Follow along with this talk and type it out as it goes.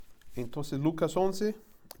Entonces Lucas 11,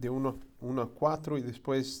 de 1 a 4 y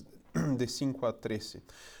después de 5 a 13.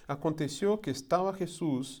 Aconteció que estaba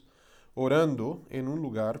Jesús orando en un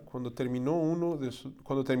lugar. Cuando terminó uno de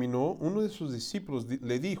sus discípulos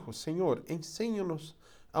le dijo: Señor, enséñanos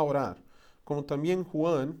a orar, como también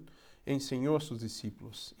Juan enseñó a sus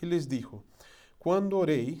discípulos. Y les dijo: cuando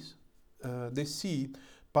oréis, decid: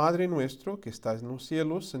 Padre nuestro que estás en los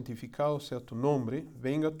cielos, santificado sea tu nombre,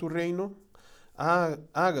 venga tu reino,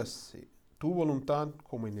 hágase tu voluntad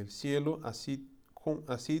como en el cielo, así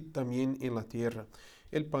también en la tierra.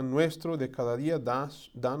 El pan nuestro de cada día,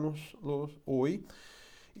 dánoslo hoy.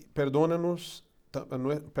 Perdónanos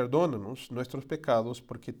nuestros pecados,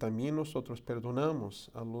 porque también nosotros perdonamos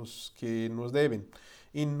a los que nos deben.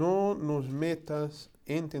 Y no nos metas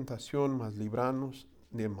en tentación, mas líbranos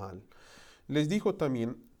de mal. Les dijo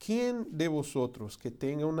también: ¿quién de vosotros que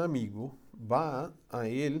tenga un amigo va a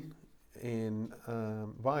él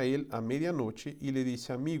a medianoche y le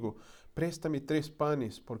dice: amigo, préstame 3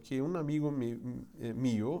 panes, porque un amigo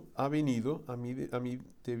mío ha venido a mí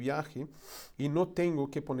de viaje y no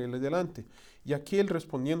tengo que ponerle delante? Y aquel,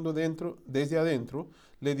 respondiendo desde adentro,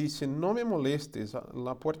 le dice: no me molestes,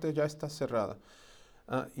 la puerta ya está cerrada,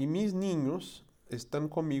 y mis niños están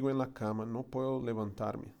conmigo en la cama, no puedo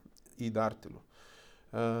levantarme y dártelo.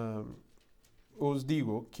 Os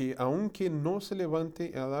digo que aunque no se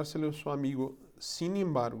levante a dárselo a su amigo, sin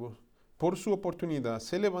embargo, por su oportunidad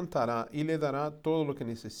se levantará y le dará todo lo que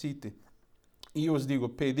necesite. Y os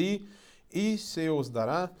digo: pedid y se os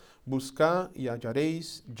dará, buscad y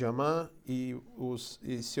hallaréis, llamad y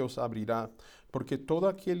se os abrirá. Porque todo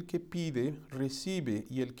aquel que pide, recibe,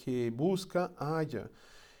 y el que busca, halla,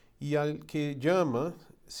 y al que llama,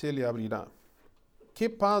 se le abrirá. ¿Qué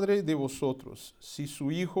padre de vosotros, si su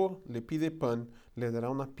hijo le pide pan, le dará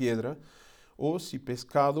una piedra? O si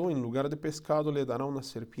pescado, en lugar de pescado, le dará una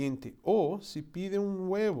serpiente? O si pide un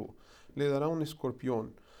huevo, le dará un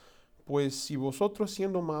escorpión. Pues si vosotros,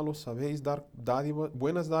 siendo malos, sabéis dar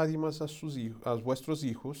buenas dádivas a vuestros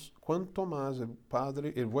hijos, cuánto más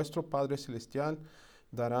vuestro Padre Celestial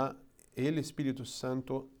dará el Espíritu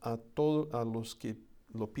Santo a los que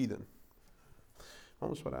lo pidan.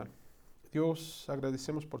 Vamos a orar. Dios,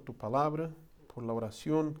 agradecemos por tu palabra, por la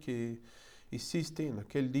oración que hiciste en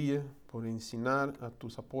aquel día, por enseñar a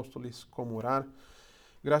tus apóstoles cómo orar.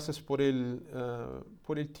 Gracias por el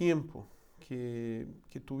tiempo que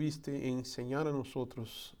tuviste en enseñar a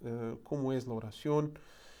nosotros cómo es la oración.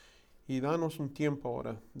 Y danos un tiempo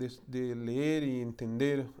ahora de leer y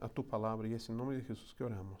entender a tu palabra. Y es en nombre de Jesús que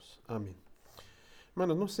oramos. Amén.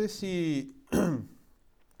 Hermanos, no sé si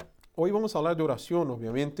hoy vamos a hablar de oración,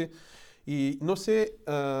 obviamente. Y no sé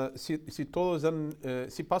si todos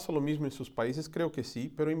si pasa lo mismo en sus países, creo que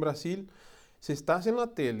sí, pero en Brasil, si estás en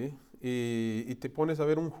la tele y te pones a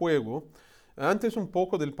ver un juego, antes un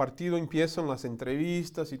poco del partido empiezan las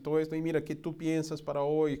entrevistas y todo esto, y mira, ¿qué tú piensas para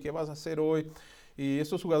hoy? ¿Qué vas a hacer hoy? Y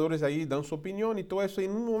estos jugadores ahí dan su opinión y todo eso, y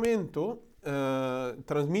en un momento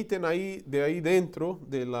transmiten de ahí dentro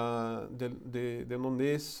de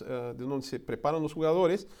donde se preparan los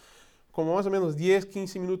jugadores. Como más o menos 10,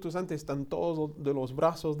 15 minutos antes están todos de los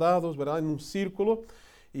brazos dados, ¿verdad? En un círculo.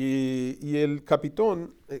 Y el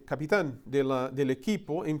capitán del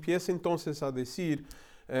equipo empieza entonces a decir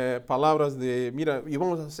palabras de: mira, y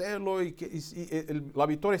vamos a hacerlo, y la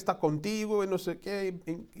victoria está contigo, y no sé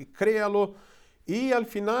qué, y créalo. Y al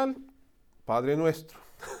final, Padre Nuestro.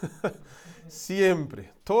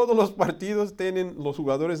 Siempre, todos los partidos tienen, los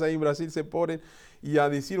jugadores ahí en Brasil se ponen y a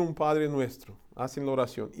decir un Padre Nuestro, hacen la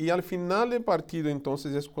oración. Y al final del partido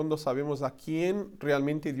entonces es cuando sabemos a quién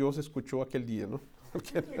realmente Dios escuchó aquel día, ¿no?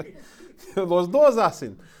 Porque los dos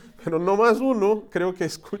hacen, pero no más uno creo que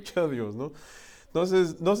escucha a Dios, ¿no?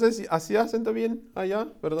 Entonces, no sé si así hacen también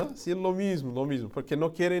allá, ¿verdad? Sí, es lo mismo, porque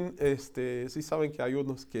no quieren, sí saben que hay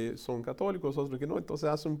unos que son católicos, otros que no, entonces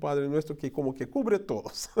hace un Padre Nuestro que como que cubre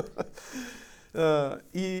todos.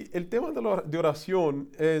 Y el tema de oración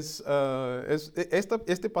este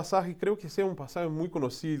pasaje creo que sea un pasaje muy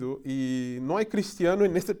conocido, y no hay cristiano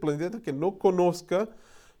en este planeta que no conozca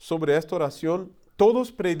sobre esta oración.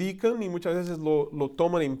 Todos predican y muchas veces lo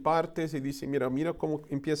toman en partes y dicen: mira cómo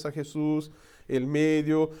empieza Jesús, el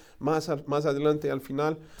medio, más adelante al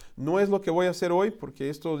final. No es lo que voy a hacer hoy,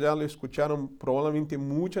 porque esto ya lo escucharon probablemente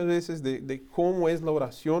muchas veces de cómo es la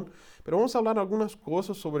oración, pero vamos a hablar algunas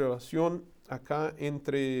cosas sobre oración acá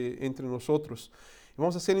entre nosotros.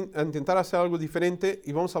 Vamos a intentar hacer algo diferente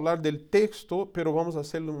y vamos a hablar del texto, pero vamos a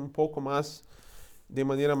hacerlo un poco más de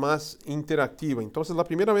manera más interactiva. Entonces la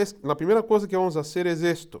primera cosa que vamos a hacer es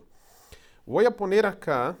esto. Voy a poner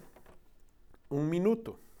acá un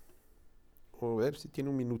minuto. o ver si tiene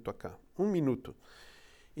un minuto acá. Un minuto.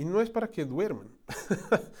 Y no es para que duerman.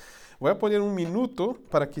 Voy a poner un minuto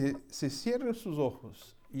para que se cierren sus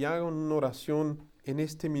ojos y hagan una oración en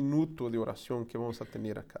este minuto de oración que vamos a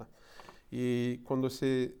tener acá. Y cuando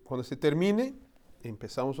se termine,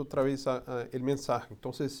 empezamos otra vez el mensaje.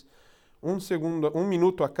 Entonces, un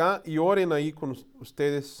minuto acá y oren ahí con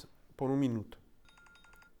ustedes por un minuto.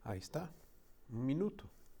 Ahí está, un minuto.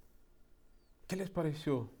 ¿Qué les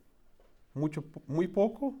pareció? ¿Mucho, muy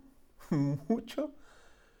poco? ¿Mucho?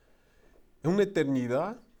 Es una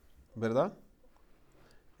eternidad, ¿verdad?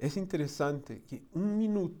 Es interesante que un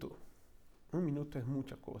minuto es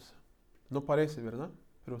mucha cosa. No parece, ¿verdad?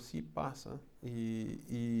 Pero sí pasa.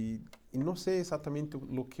 Y no sé exactamente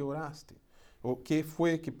lo que oraste o qué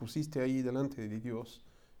fue que pusiste ahí delante de Dios.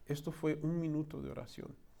 Esto fue un minuto de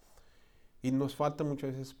oración. Y nos faltan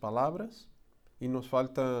muchas veces palabras y nos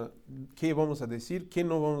falta qué vamos a decir, qué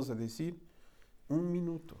no vamos a decir. Un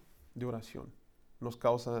minuto de oración nos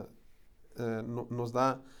causa, nos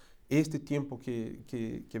da este tiempo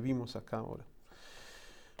que vimos acá ahora.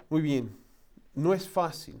 Muy bien, no es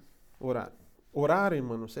fácil orar. Orar,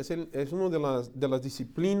 hermanos, es una de las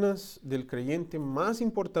disciplinas del creyente más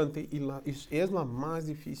importante y es la más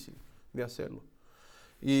difícil de hacerlo.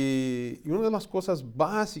 Y una de las cosas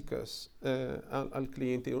básicas al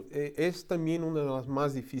cliente es también una de las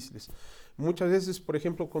más difíciles. Muchas veces, por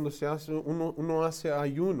ejemplo, cuando uno hace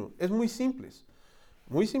ayuno, es muy simple,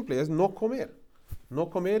 es no comer. No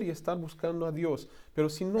comer y estar buscando a Dios. Pero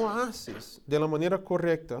si no haces de la manera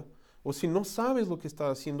correcta, o si no sabes lo que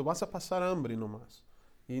estás haciendo, vas a pasar hambre nomás.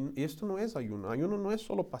 Y esto no es ayuno. Ayuno no es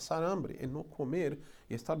solo pasar hambre, es no comer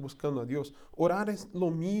y estar buscando a Dios. Orar es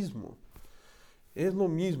lo mismo. Es lo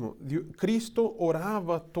mismo. Cristo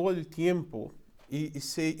oraba todo el tiempo y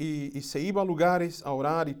se iba a lugares a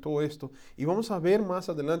orar y todo esto. Y vamos a ver más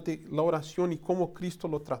adelante la oración y cómo Cristo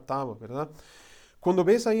lo trataba, ¿verdad? Cuando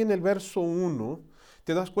ves ahí en el verso 1,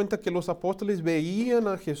 te das cuenta que los apóstoles veían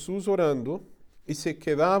a Jesús orando y se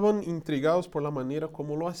quedaban intrigados por la manera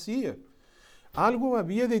como lo hacía. Algo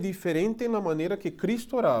había de diferente en la manera que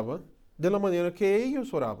Cristo oraba de la manera que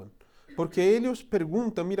ellos oraban. Porque ellos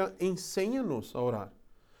preguntan, mira, enséñanos a orar.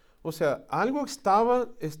 O sea, algo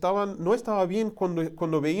no estaba bien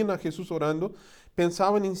cuando veían a Jesús orando.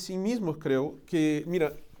 Pensaban en sí mismos, creo, que,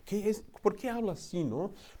 mira, ¿por qué habla así,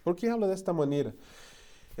 no? ¿Por qué habla de esta manera?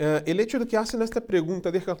 El hecho de que hacen esta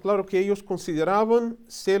pregunta deja claro que ellos consideraban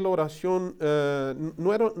ser la oración,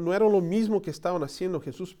 no era lo mismo que estaban haciendo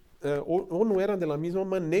Jesús, o no era de la misma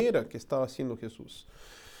manera que estaba haciendo Jesús.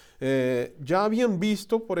 Ya habían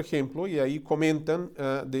visto, por ejemplo, y ahí comentan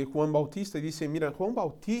de Juan Bautista, y dice, mira, Juan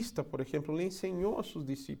Bautista, por ejemplo, le enseñó a sus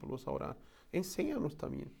discípulos a orar. Enséñanos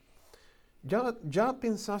también. ¿Ya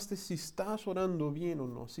pensaste si estás orando bien o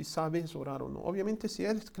no? Si sabes orar o no. Obviamente, si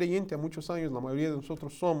eres creyente a muchos años, la mayoría de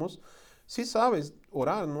nosotros somos, si sabes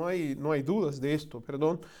orar, no hay dudas de esto,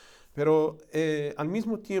 perdón. Pero al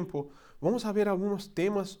mismo tiempo, vamos a ver algunos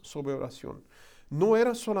temas sobre oración. No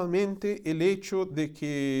era solamente el hecho de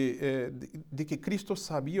que Cristo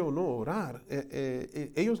sabía o no orar.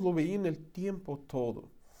 Ellos lo veían el tiempo todo.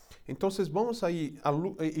 Entonces, vamos ahí,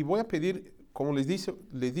 y voy a pedir, como les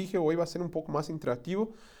dije, hoy va a ser un poco más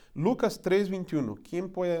interactivo. Lucas 3:21. ¿Quién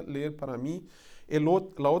puede leer para mí?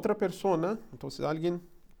 La otra persona, entonces alguien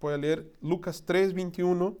puede leer Lucas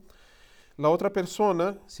 3:21. La otra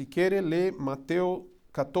persona, si quiere, lee Mateo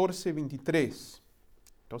 14:23.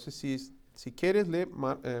 Entonces, si quieres, lee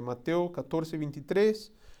Mateo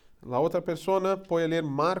 14:23. La otra persona puede leer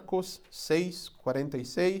Marcos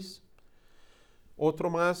 6:46. Otro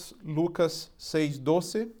más, Lucas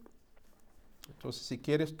 6:12. Entonces, si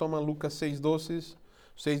quieres, toma Lucas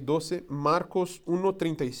 6:12, Marcos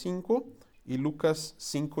 1:35 y Lucas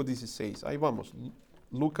 5:16. Ahí vamos.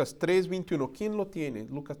 Lucas 3:21. ¿Quién lo tiene?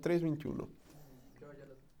 Lucas 3:21. Yo ya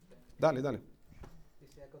lo tengo. Dale.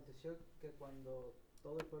 Dice, aconteció que cuando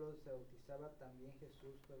todo el pueblo se bautizaba, también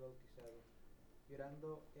Jesús fue bautizado.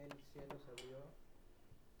 Llorando, el cielo se abrió.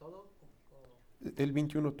 ¿Todo? El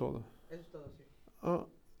 21 todo. Eso es todo, sí.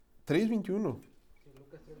 3:21. Sí,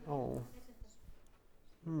 Lucas 3:21. Oh.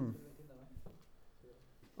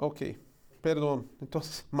 Ok, perdón.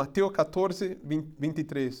 Entonces, Mateo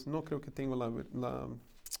 14:23. No creo que tengo la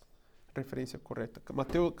referencia correcta.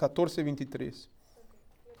 Mateo 14:23.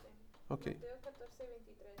 Ok. Mateo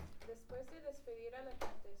 14:23. Después de despedir a la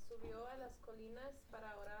gente, subió a las colinas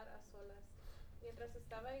para orar a solas. Mientras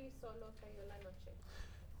estaba ahí solo, cayó la noche.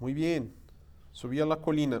 Muy bien. Subí a la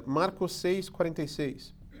colina. Marcos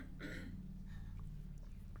 6:46.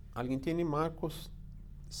 ¿Alguien tiene Marcos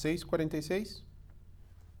 6:46?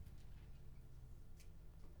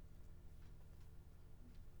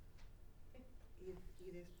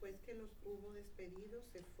 y después que los hubo despedido,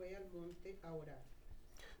 se fue al monte a orar.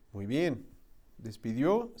 Muy bien.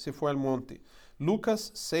 Despidió, se fue al monte.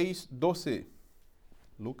 Lucas 6:12.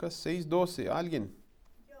 Lucas 6:12. ¿Alguien?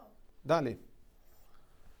 Yo. Dale.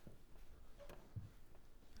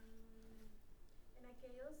 En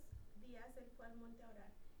aquellos días él fue al monte a orar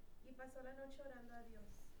y pasó la noche orando a Dios.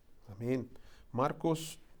 Amén.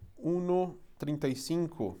 Marcos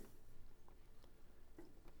 1:35.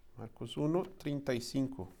 Marcos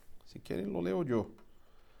 1:35. Si quieren lo leo yo.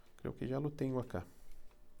 Creo que ya lo tengo acá.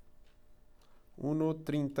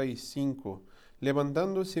 1:35.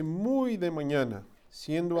 Levantándose muy de mañana,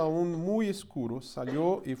 siendo aún muy oscuro,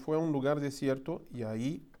 salió y fue a un lugar desierto y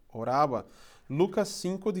ahí oraba. Lucas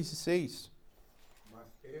 5:16. Mas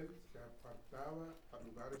él se apartaba a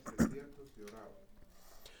lugares desiertos y oraba.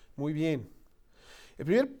 Muy bien. El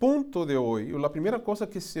primer punto de hoy, o la primera cosa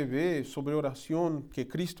que se ve sobre oración que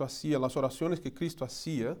Cristo hacía, las oraciones que Cristo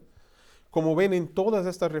hacía, como ven en todas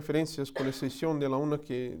estas referencias, con excepción de la una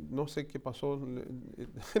que no sé qué pasó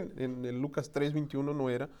en el Lucas 3:21 no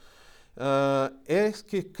era, es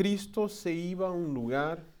que Cristo se iba a un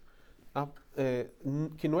lugar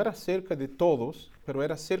que no era cerca de todos, pero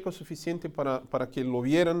era cerca suficiente para que lo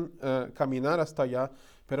vieran caminar hasta allá,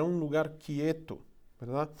 pero era un lugar quieto,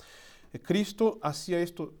 ¿verdad? Cristo hacía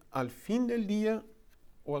esto al fin del día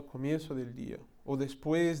o al comienzo del día, o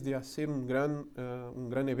después de hacer un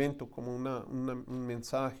gran evento como un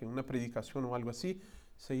mensaje, una predicación o algo así,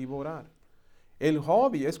 se iba a orar. El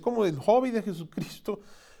hobby, es como el hobby de Jesucristo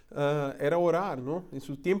era orar, ¿no? En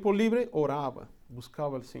su tiempo libre oraba,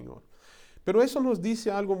 buscaba al Señor. Pero eso nos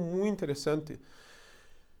dice algo muy interesante,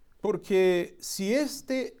 porque si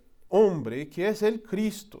este hombre, que es el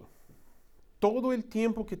Cristo, todo el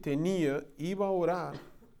tiempo que tenía iba a orar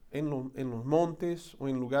en los montes o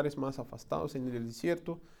en lugares más afastados, en el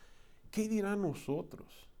desierto, ¿qué dirán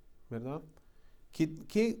nosotros? ¿Verdad?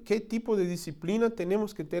 ¿Qué tipo de disciplina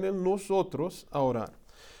tenemos que tener nosotros a orar?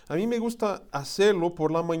 A mí me gusta hacerlo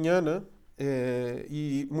por la mañana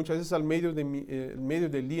y muchas veces al medio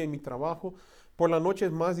del día en mi trabajo. Por la noche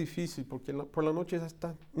es más difícil porque por la noche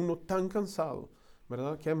está uno tan cansado,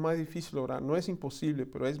 ¿verdad? Que es más difícil orar. No es imposible,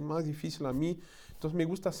 pero es más difícil a mí. Entonces me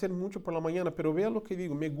gusta hacer mucho por la mañana, pero vea lo que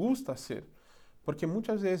digo, me gusta hacer. Porque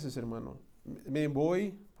muchas veces, hermano, me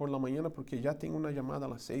voy por la mañana porque ya tengo una llamada a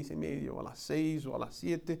las 6:30 o a las 6 o a las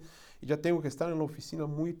 7 y ya tengo que estar en la oficina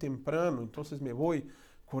muy temprano, entonces me voy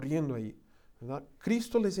corriendo ahí, ¿verdad?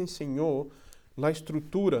 Cristo les enseñó la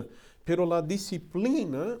estructura, pero la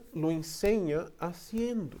disciplina lo enseña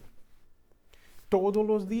haciendo todos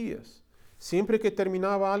los días. Siempre que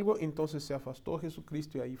terminaba algo, entonces se afastó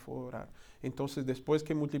Jesucristo y ahí fue a orar. Entonces después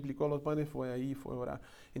que multiplicó los panes, fue ahí y fue a orar.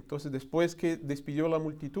 Entonces después que despidió la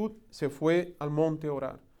multitud, se fue al monte a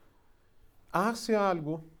orar. Hace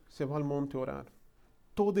algo, se va al monte a orar.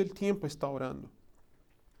 Todo el tiempo está orando.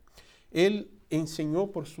 Él enseñó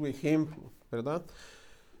por su ejemplo, ¿verdad?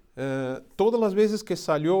 Todas las veces que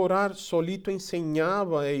salió a orar, solito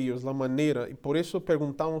enseñaba a ellos la manera, y por eso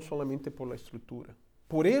preguntaban solamente por la estructura.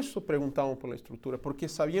 Por eso preguntaban por la estructura, porque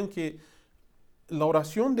sabían que la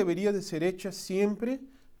oración debería de ser hecha siempre,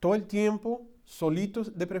 todo el tiempo,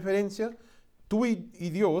 solitos de preferencia, tú y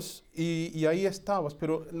Dios, y ahí estabas.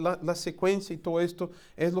 Pero la secuencia y todo esto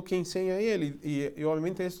es lo que enseña él, y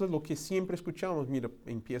obviamente esto es lo que siempre escuchamos. Mira,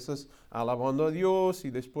 empiezas alabando a Dios, y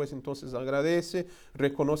después entonces agradece,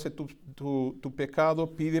 reconoce tu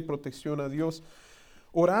pecado, pide protección a Dios.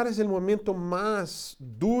 Orar es el momento más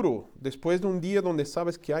duro después de un día donde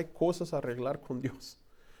sabes que hay cosas a arreglar con Dios.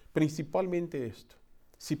 Principalmente esto.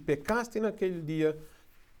 Si pecaste en aquel día,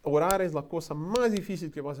 orar es la cosa más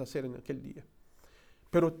difícil que vas a hacer en aquel día.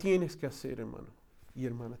 Pero tienes que hacer, hermano y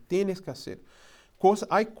hermana, tienes que hacer.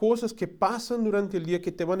 Hay cosas que pasan durante el día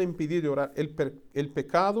que te van a impedir de orar. El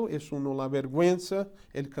pecado es uno, la vergüenza,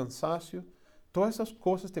 el cansancio. Todas esas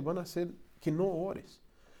cosas te van a hacer que no ores.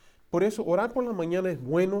 Por eso orar por la mañana es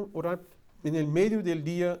bueno, orar en el medio del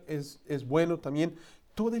día es bueno también,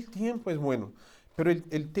 todo el tiempo es bueno. Pero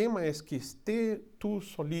el tema es que esté tú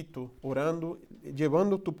solito orando,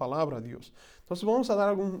 llevando tu palabra a Dios. Entonces vamos a dar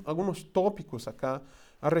algunos tópicos acá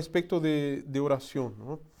al respecto de oración,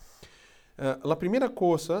 ¿no? La primera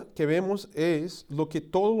cosa que vemos es lo que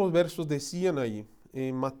todos los versos decían ahí.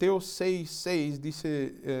 En Mateo 6:6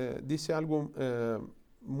 dice algo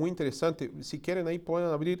muy interesante. Si quieren ahí pueden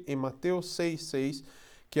abrir en Mateo 6:6,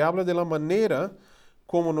 que habla de la manera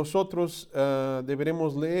como nosotros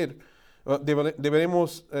deberemos leer,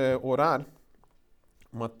 deberemos orar.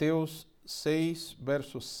 Mateo 6,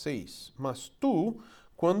 verso 6. Mas tú,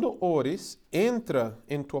 cuando ores, entra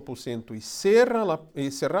en tu aposento y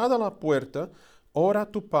cerrada la puerta, ora a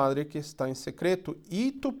tu Padre que está en secreto,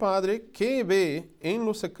 y tu Padre que ve en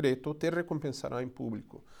lo secreto te recompensará en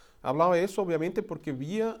público. Hablaba eso obviamente porque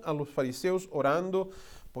veía a los fariseos orando,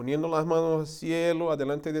 poniendo las manos al cielo,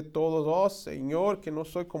 adelante de todos. Oh Señor, que no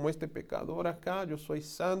soy como este pecador acá, yo soy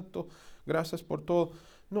santo, gracias por todo.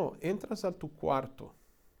 No, entras a tu cuarto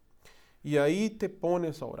y ahí te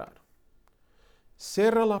pones a orar.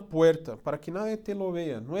 Cierra la puerta para que nadie te lo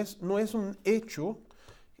vea. No es un hecho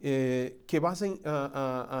que vas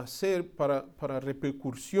a hacer para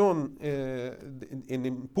repercusión en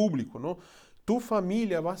el público, ¿no? Tu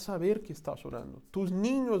familia va a saber que estás orando. Tus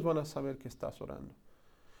niños van a saber que estás orando.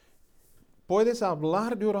 Puedes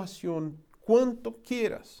hablar de oración cuanto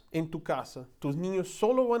quieras en tu casa. Tus niños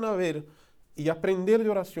solo van a ver y aprender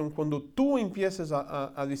de oración cuando tú empieces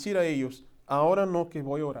a decir a ellos, ahora no, que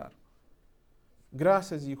voy a orar.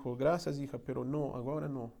 Gracias, hijo, gracias, hija, pero no, ahora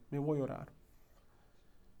no, me voy a orar.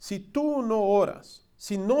 Si tú no oras,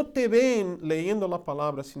 si no te ven leyendo la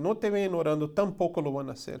palabra, si no te ven orando, tampoco lo van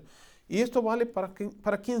a hacer. Y esto vale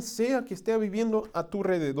para quien sea que esté viviendo a tu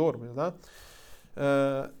alrededor, ¿verdad?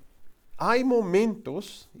 Hay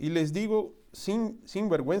momentos, y les digo sin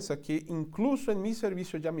vergüenza, que incluso en mi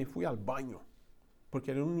servicio ya me fui al baño,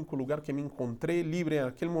 porque era el único lugar que me encontré libre en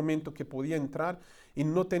aquel momento que podía entrar y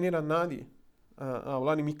no tener a nadie a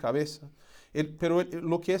hablar en mi cabeza. Pero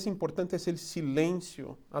lo que es importante es el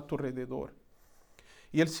silencio a tu alrededor.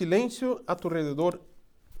 Y el silencio a tu alrededor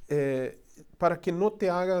para que no te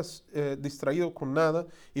hagas distraído con nada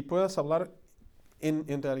y puedas hablar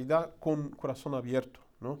en realidad con corazón abierto,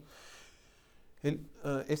 ¿no?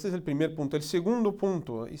 Este es el primer punto. El segundo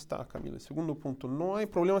punto, ahí está Camila, el segundo punto, no hay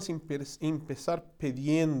problemas en empezar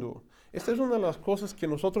pidiendo. Esta es una de las cosas que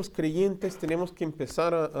nosotros creyentes tenemos que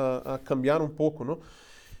empezar a cambiar un poco, ¿no?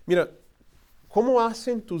 Mira, ¿cómo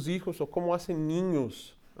hacen tus hijos o cómo hacen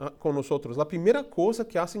niños con nosotros? La primera cosa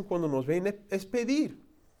que hacen cuando nos ven es pedir.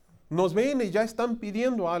 Nos ven y ya están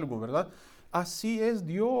pidiendo algo, ¿verdad? Así es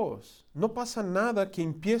Dios. No pasa nada que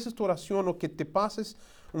empieces tu oración o que te pases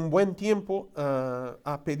un buen tiempo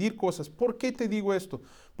a pedir cosas. ¿Por qué te digo esto?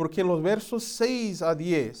 Porque en los versos 6 a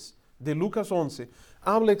 10 de Lucas 11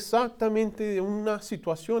 habla exactamente de una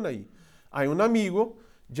situación ahí. Hay un amigo,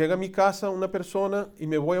 llega a mi casa una persona y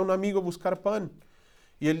me voy a un amigo a buscar pan.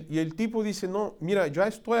 Y el tipo dice, no, mira, ya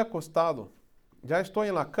estoy acostado, ya estoy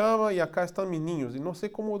en la cama y acá están mis niños. Y no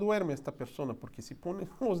sé cómo duerme esta persona, porque si ponen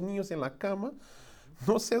los niños en la cama,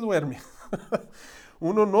 no se duerme.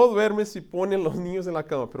 Uno no duerme si ponen los niños en la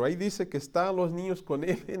cama, pero ahí dice que están los niños con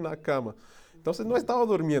él en la cama. Entonces no estaba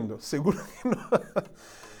durmiendo, seguro que no.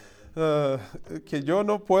 Que yo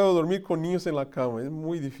no puedo dormir con niños en la cama, es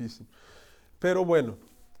muy difícil. Pero bueno,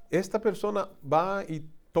 esta persona va y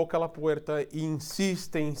toca la puerta,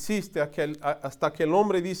 insiste hasta que el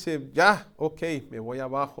hombre dice, ya, ok, me voy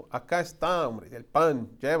abajo, acá está, hombre, el pan,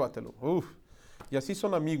 llévatelo. Uf. Y así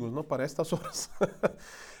son amigos, ¿no? Para estas horas.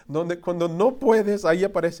 Cuando no puedes, ahí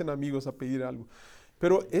aparecen amigos a pedir algo.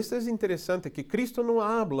 Pero esto es interesante, que Cristo no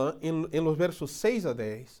habla en los versos 6 a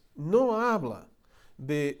 10, no habla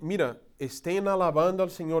de, mira, estén alabando al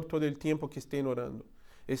Señor todo el tiempo que estén orando.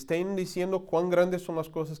 Estén diciendo cuán grandes son las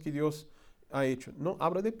cosas que Dios ha hecho. No,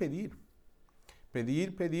 habla de pedir.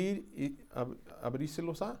 Pedir y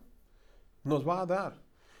abrírselos nos va a dar.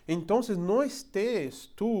 Entonces no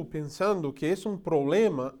estés tú pensando que es un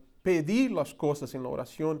problema pedir las cosas en la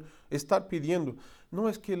oración, estar pidiendo. No,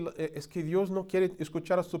 es que Dios no quiere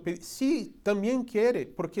escuchar a tu pedido. Sí, también quiere,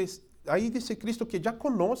 porque ahí dice Cristo que ya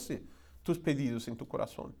conoce tus pedidos en tu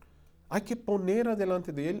corazón. Hay que poner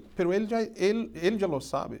adelante de Él, pero Él ya lo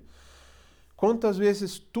sabe. ¿Cuántas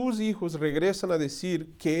veces tus hijos regresan a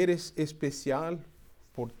decir que eres especial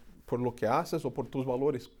por lo que haces o por tus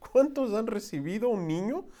valores? ¿Cuántos han recibido un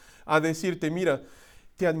niño a decirte, mira,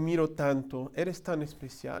 te admiro tanto, eres tan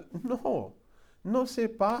especial? No se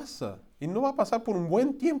pasa. Y no va a pasar por un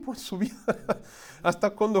buen tiempo en su vida.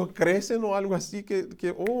 Hasta cuando crecen o algo así que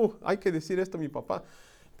hay que decir esto a mi papá.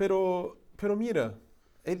 Pero mira,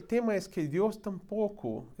 el tema es que Dios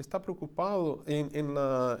tampoco está preocupado en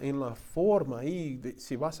la forma ahí, de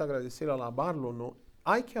si vas a agradecer, alabarlo o no.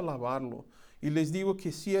 Hay que alabarlo. Y les digo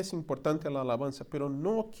que sí es importante la alabanza, pero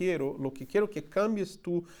lo que quiero que cambies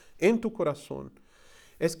tú en tu corazón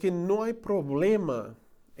es que no hay problema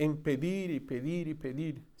en pedir y pedir y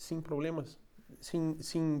pedir sin problemas,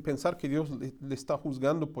 sin pensar que Dios le está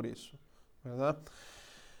juzgando por eso, ¿verdad?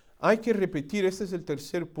 Hay que repetir, este es el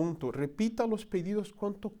tercer punto, repita los pedidos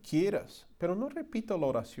cuanto quieras, pero no repita la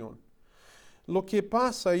oración. Lo que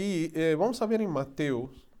pasa ahí, vamos a ver en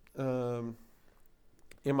Mateo,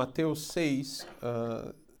 en Mateo 6,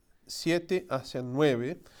 7 hacia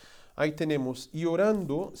 9, ahí tenemos, y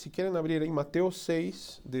orando, si quieren abrir ahí Mateo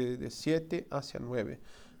 6, de 7 hacia 9.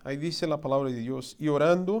 Ahí dice la palabra de Dios, y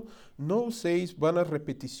orando, no uséis vanas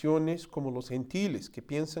repeticiones como los gentiles, que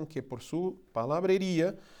piensan que por su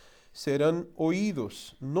palabrería serán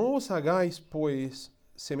oídos. No os hagáis, pues,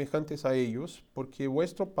 semejantes a ellos, porque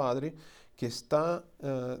vuestro Padre que está,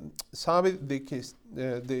 sabe de que,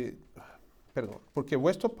 porque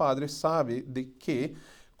vuestro Padre sabe de qué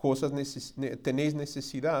cosas tenéis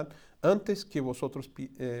necesidad antes que vosotros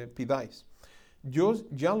pidáis. Dios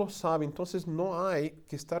ya lo sabe, entonces no hay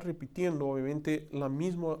que estar repitiendo obviamente la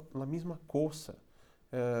misma cosa.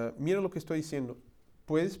 Mira lo que estoy diciendo.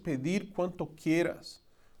 Puedes pedir cuanto quieras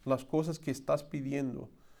las cosas que estás pidiendo,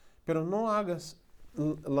 pero no hagas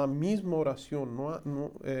la misma oración.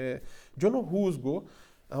 Yo no juzgo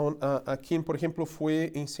a quien, por ejemplo,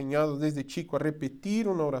 fue enseñado desde chico a repetir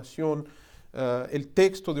una oración, el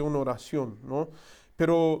texto de una oración, ¿no?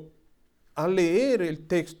 Pero al leer el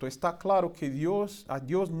texto está claro que a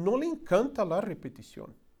Dios no le encanta la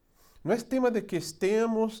repetición. No es tema de que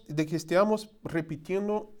estemos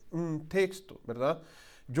repitiendo un texto, ¿verdad?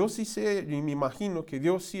 Yo sí sé y me imagino que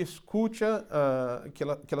Dios sí escucha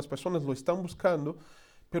que las personas lo están buscando,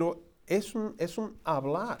 pero es un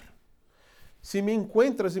hablar. Si me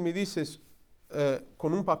encuentras y me dices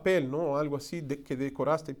con un papel, ¿no? Algo así que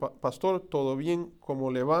decoraste, pastor, todo bien, ¿cómo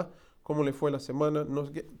le va? ¿Cómo le fue la semana?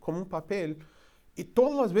 Con un papel. Y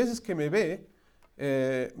todas las veces que me ve,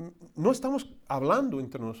 no estamos hablando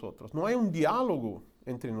entre nosotros, no hay un diálogo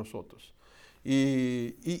entre nosotros.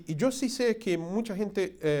 Y yo sí sé que mucha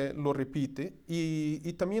gente lo repite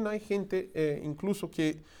y también hay gente incluso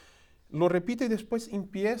que lo repite y después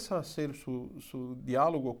empieza a hacer su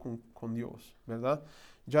diálogo con Dios, ¿verdad?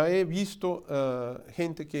 Ya he visto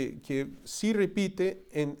gente que sí repite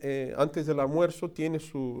antes del almuerzo, tiene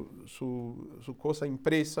su cosa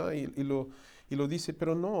impresa y lo dice,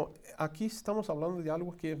 pero no, aquí estamos hablando de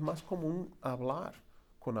algo que es más común hablar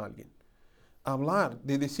con alguien. Hablar,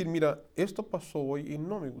 de decir, mira, esto pasó hoy y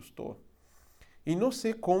no me gustó. Y no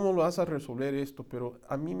sé cómo lo vas a resolver esto, pero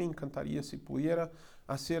a mí me encantaría si pudiera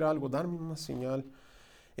hacer algo, darme una señal,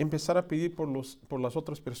 empezar a pedir por las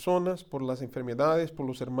otras personas, por las enfermedades, por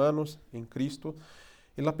los hermanos en Cristo.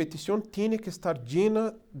 Y la petición tiene que estar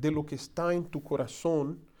llena de lo que está en tu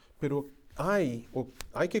corazón, pero hay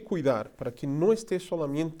que cuidar para que no estés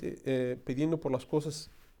solamente pidiendo por las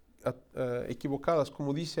cosas equivocadas,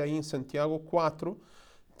 como dice ahí en Santiago 4,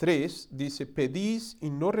 3, dice, pedís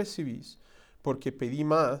y no recibís, porque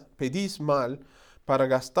pedís mal para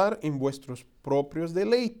gastar en vuestros propios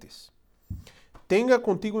deleites. Tenga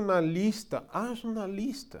contigo una lista, haz una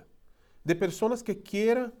lista de personas que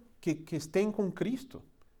quieran que estén con Cristo,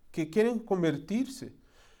 que quieren convertirse.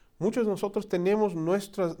 Muchos de nosotros tenemos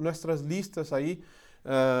nuestras listas ahí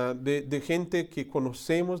de gente que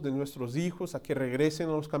conocemos, de nuestros hijos, a que regresen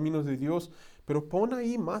a los caminos de Dios, pero pon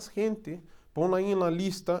ahí más gente, pon ahí en la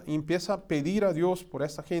lista y empieza a pedir a Dios por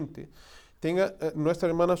esa gente. Nuestra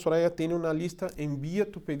hermana Soraya tiene una lista,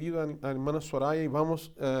 envía tu pedido a la hermana Soraya y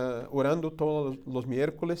vamos orando todos los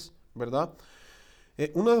miércoles, ¿verdad?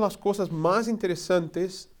 Una de las cosas más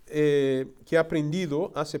interesantes que he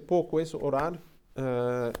aprendido hace poco es orar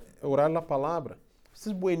la palabra. Esto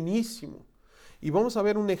es buenísimo. Y vamos a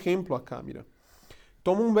ver un ejemplo acá, mira.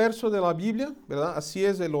 Toma un verso de la Biblia, ¿verdad? Así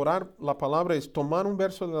es el orar la palabra, es tomar un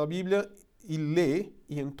verso de la Biblia y lee,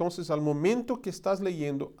 y entonces al momento que estás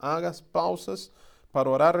leyendo, hagas pausas para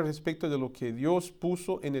orar al respecto de lo que Dios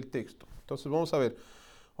puso en el texto. Entonces vamos a ver.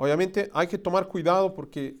 Obviamente hay que tomar cuidado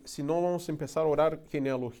porque si no vamos a empezar a orar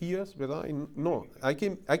genealogías, ¿verdad? Y no, hay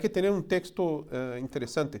que tener un texto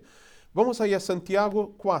interesante. Vamos allá a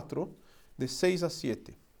Santiago 4, de 6 a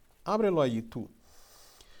 7. Ábrelo ahí tú,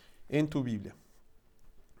 en tu Biblia.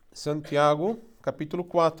 Santiago, capítulo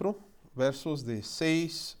 4, versos de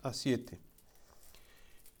 6 a 7.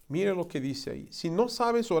 Mira lo que dice ahí. Si no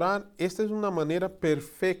sabes orar, esta es una manera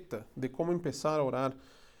perfecta de cómo empezar a orar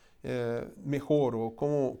mejor o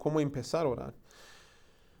cómo empezar a orar.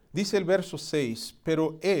 Dice el verso 6,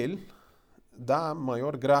 pero Él da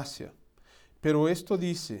mayor gracia. Pero esto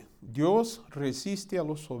dice, Dios resiste a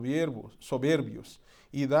los soberbios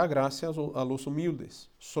y da gracia a los humildes.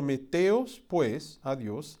 Someteos, pues, a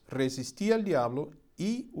Dios, resistid al diablo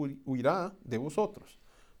y huirá de vosotros.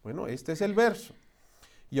 Bueno, este es el verso.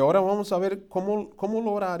 Y ahora vamos a ver cómo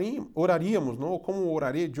lo oraríamos, ¿no? ¿Cómo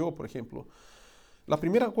oraré yo, por ejemplo? La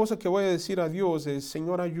primera cosa que voy a decir a Dios es,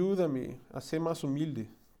 Señor, ayúdame a ser más humilde.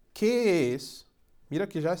 ¿Qué es? Mira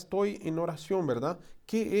que ya estoy en oración, ¿verdad?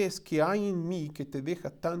 ¿Qué es que hay en mí que te deja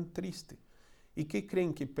tan triste? ¿Y qué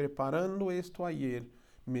creen? Que preparando esto ayer,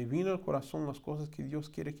 me vino al corazón las cosas que Dios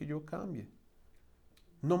quiere que yo cambie.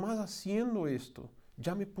 Nomás haciendo esto,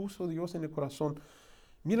 ya me puso Dios en el corazón.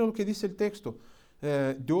 Mira lo que dice el texto.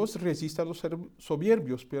 Dios resiste a los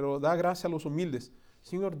soberbios, pero da gracia a los humildes.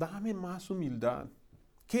 Señor, dame más humildad.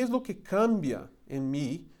 ¿Qué es lo que cambia en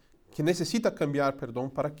mí, que necesita cambiar,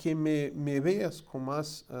 perdón, para que me veas con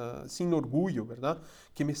más, sin orgullo, ¿verdad?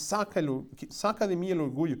 Que me saca de mí el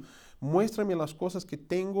orgullo. Muéstrame las cosas que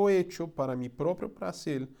tengo hecho para mi propio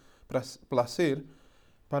placer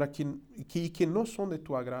para que no son de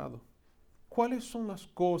tu agrado. ¿Cuáles son las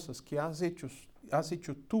cosas que has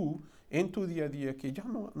hecho tú en tu día a día que ya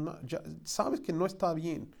sabes que no está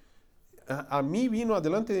bien? A mí vino,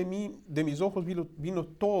 adelante de mis ojos vino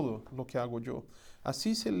todo lo que hago yo.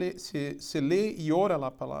 Así se lee y ora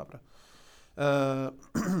la palabra.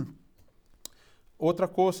 Otra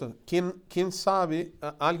cosa, ¿quién sabe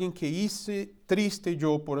alguien que hice triste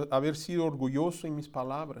yo por haber sido orgulloso en mis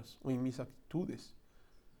palabras o en mis actitudes?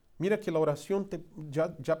 Mira que la oración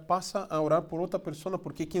ya pasa a orar por otra persona,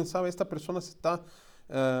 porque quién sabe esta persona está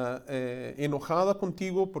enojada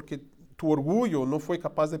contigo porque tu orgullo no fue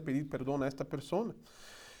capaz de pedir perdón a esta persona.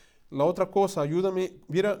 La otra cosa, ayúdame,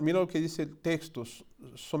 mira lo que dice el texto.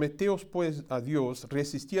 Someteos pues a Dios,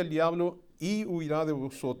 resistid al diablo y huirá de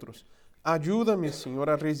vosotros. Ayúdame,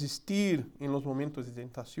 Señor, a resistir en los momentos de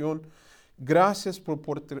tentación. Gracias por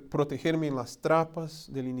protegerme en las trampas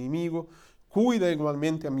del enemigo. Cuida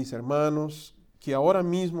igualmente a mis hermanos que ahora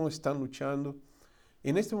mismo están luchando.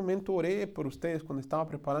 En este momento oré por ustedes cuando estaba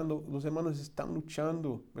preparando. Los hermanos están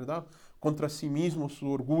luchando, ¿verdad? Contra sí mismos,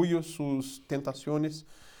 su orgullo, sus tentaciones.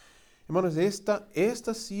 Hermanos,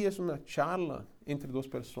 esta sí es una charla entre dos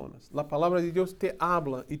personas. La palabra de Dios te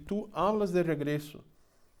habla y tú hablas de regreso.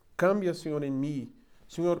 Cambia, Señor, en mí.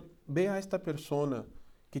 Señor, ve a esta persona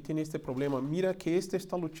que tiene este problema. Mira que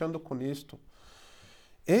está luchando con esto.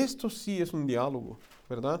 Esto sí es un diálogo,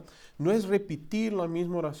 ¿verdad? No es repetir la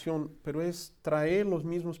misma oración, pero es traer los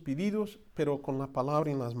mismos pedidos, pero con la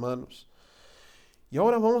palabra en las manos. Y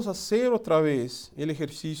ahora vamos a hacer otra vez el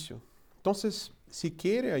ejercicio. Entonces, si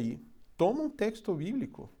quiere ahí, toma un texto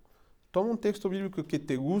bíblico. Toma un texto bíblico que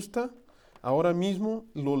te gusta, ahora mismo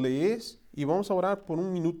lo lees y vamos a orar por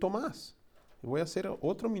un minuto más. Voy a hacer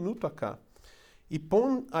otro minuto acá. Y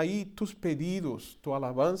pon ahí tus pedidos, tu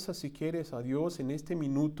alabanza si quieres a Dios en este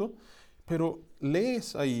minuto, pero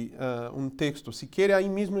lees ahí un texto. Si quiere, ahí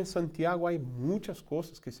mismo en Santiago hay muchas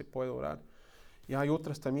cosas que se puede orar. Y hay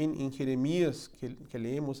otras también en Jeremías que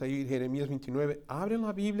leemos ahí, Jeremías 29. Abre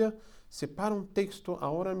la Biblia, separa un texto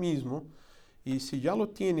ahora mismo y si ya lo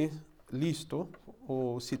tienes listo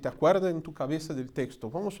o si te acuerdas en tu cabeza del texto,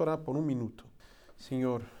 vamos a orar por un minuto.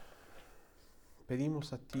 Señor,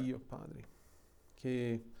 pedimos a ti, oh Padre,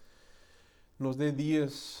 que nos dé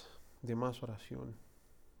días de más oración.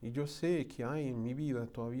 Y yo sé que hay en mi vida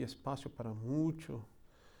todavía espacio para mucho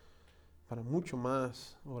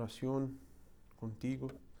más oración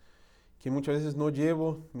contigo. Que muchas veces no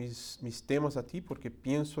llevo mis temas a ti porque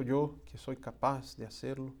pienso yo que soy capaz de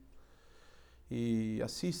hacerlo. Y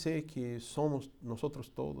así sé que somos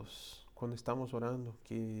nosotros todos cuando estamos orando,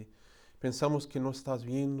 que pensamos que no estás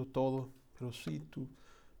viendo todo, pero sí,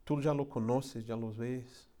 tú ya lo conoces, ya los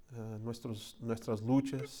ves, nuestras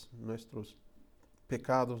luchas, nuestros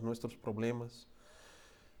pecados, nuestros problemas.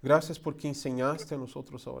 Gracias porque enseñaste a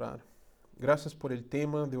nosotros a orar. Gracias por el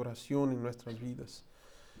tema de oración en nuestras vidas.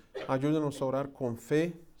 Ayúdanos a orar con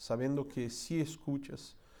fe, sabiendo que sí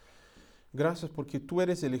escuchas. Gracias porque tú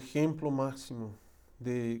eres el ejemplo máximo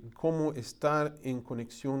de cómo estar en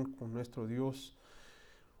conexión con nuestro Dios.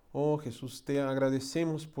 Oh Jesús, te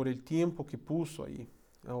agradecemos por el tiempo que puso ahí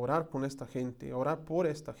a orar con esta gente, a orar por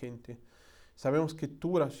esta gente. Sabemos que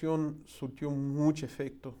tu oración surtió mucho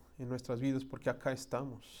efecto en nuestras vidas porque acá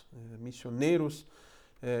estamos. Misioneros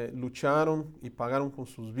lucharon y pagaron con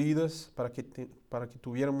sus vidas para que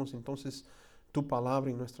tuviéramos entonces tu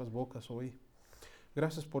palabra en nuestras bocas hoy.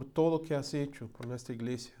 Gracias por todo que has hecho por nuestra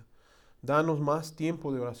iglesia. Danos más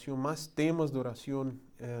tiempo de oración, más temas de oración.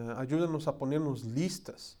 Ayúdanos a ponernos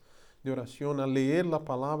listas de oración, a leer la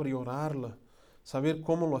palabra y orarla, saber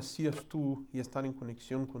cómo lo hacías tú y estar en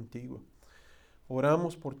conexión contigo.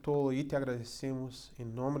 Oramos por todo y te agradecemos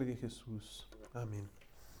en nombre de Jesús. Amén.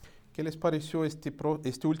 ¿Qué les pareció este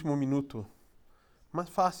último minuto? Más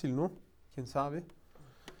fácil, ¿no? ¿Quién sabe?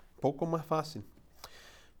 Un poco más fácil.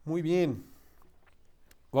 Muy bien.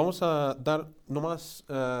 Vamos a dar nomás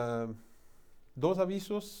 2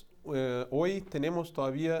 avisos. Hoy tenemos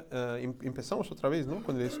todavía, empezamos otra vez, ¿no?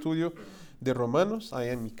 Con el estudio de Romanos,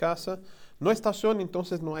 allá en mi casa. No estación,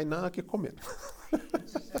 entonces no hay nada que comer.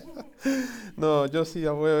 No, yo sí,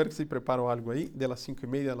 ya voy a ver si preparo algo ahí, de las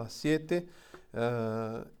 5:30 a las 7.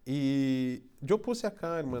 Y yo puse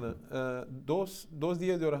acá, hermana, dos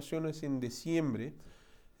días de oraciones en diciembre,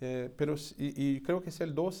 pero y creo que es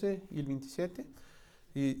el 12 y el 27.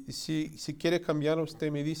 Y si quiere cambiar,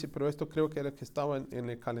 usted me dice, pero esto creo que era que estaba en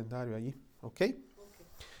el calendario ahí. ¿Ok?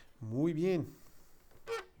 Muy bien.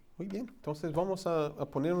 Muy bien. Entonces vamos a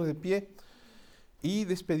ponernos de pie y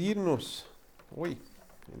despedirnos hoy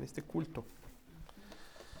en este culto.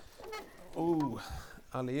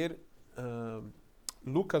 A leer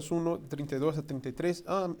Lucas 1, 32 a 33.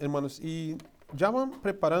 Hermanos, y ya van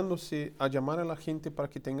preparándose a llamar a la gente para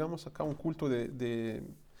que tengamos acá un culto de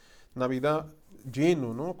Navidad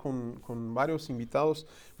lleno, ¿no? Con varios invitados.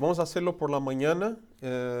 Vamos a hacerlo por la mañana,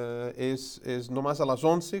 es nomás a las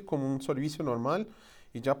 11 como un servicio normal,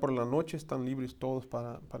 y ya por la noche están libres todos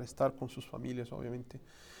para estar con sus familias, obviamente.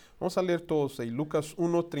 Vamos a leer todos ahí, Lucas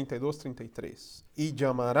 1, 32, 33. Y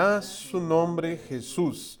llamará su nombre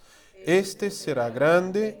Jesús. Este será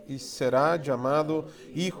grande y será llamado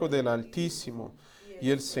Hijo del Altísimo. Y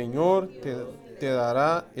el Señor te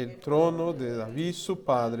dará el trono de David su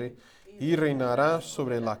padre, y reinará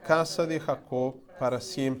sobre la casa de Jacob para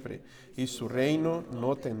siempre, y su reino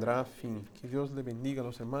no tendrá fin. Que Dios le bendiga a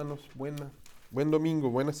los hermanos. Buen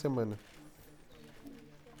domingo, buena semana.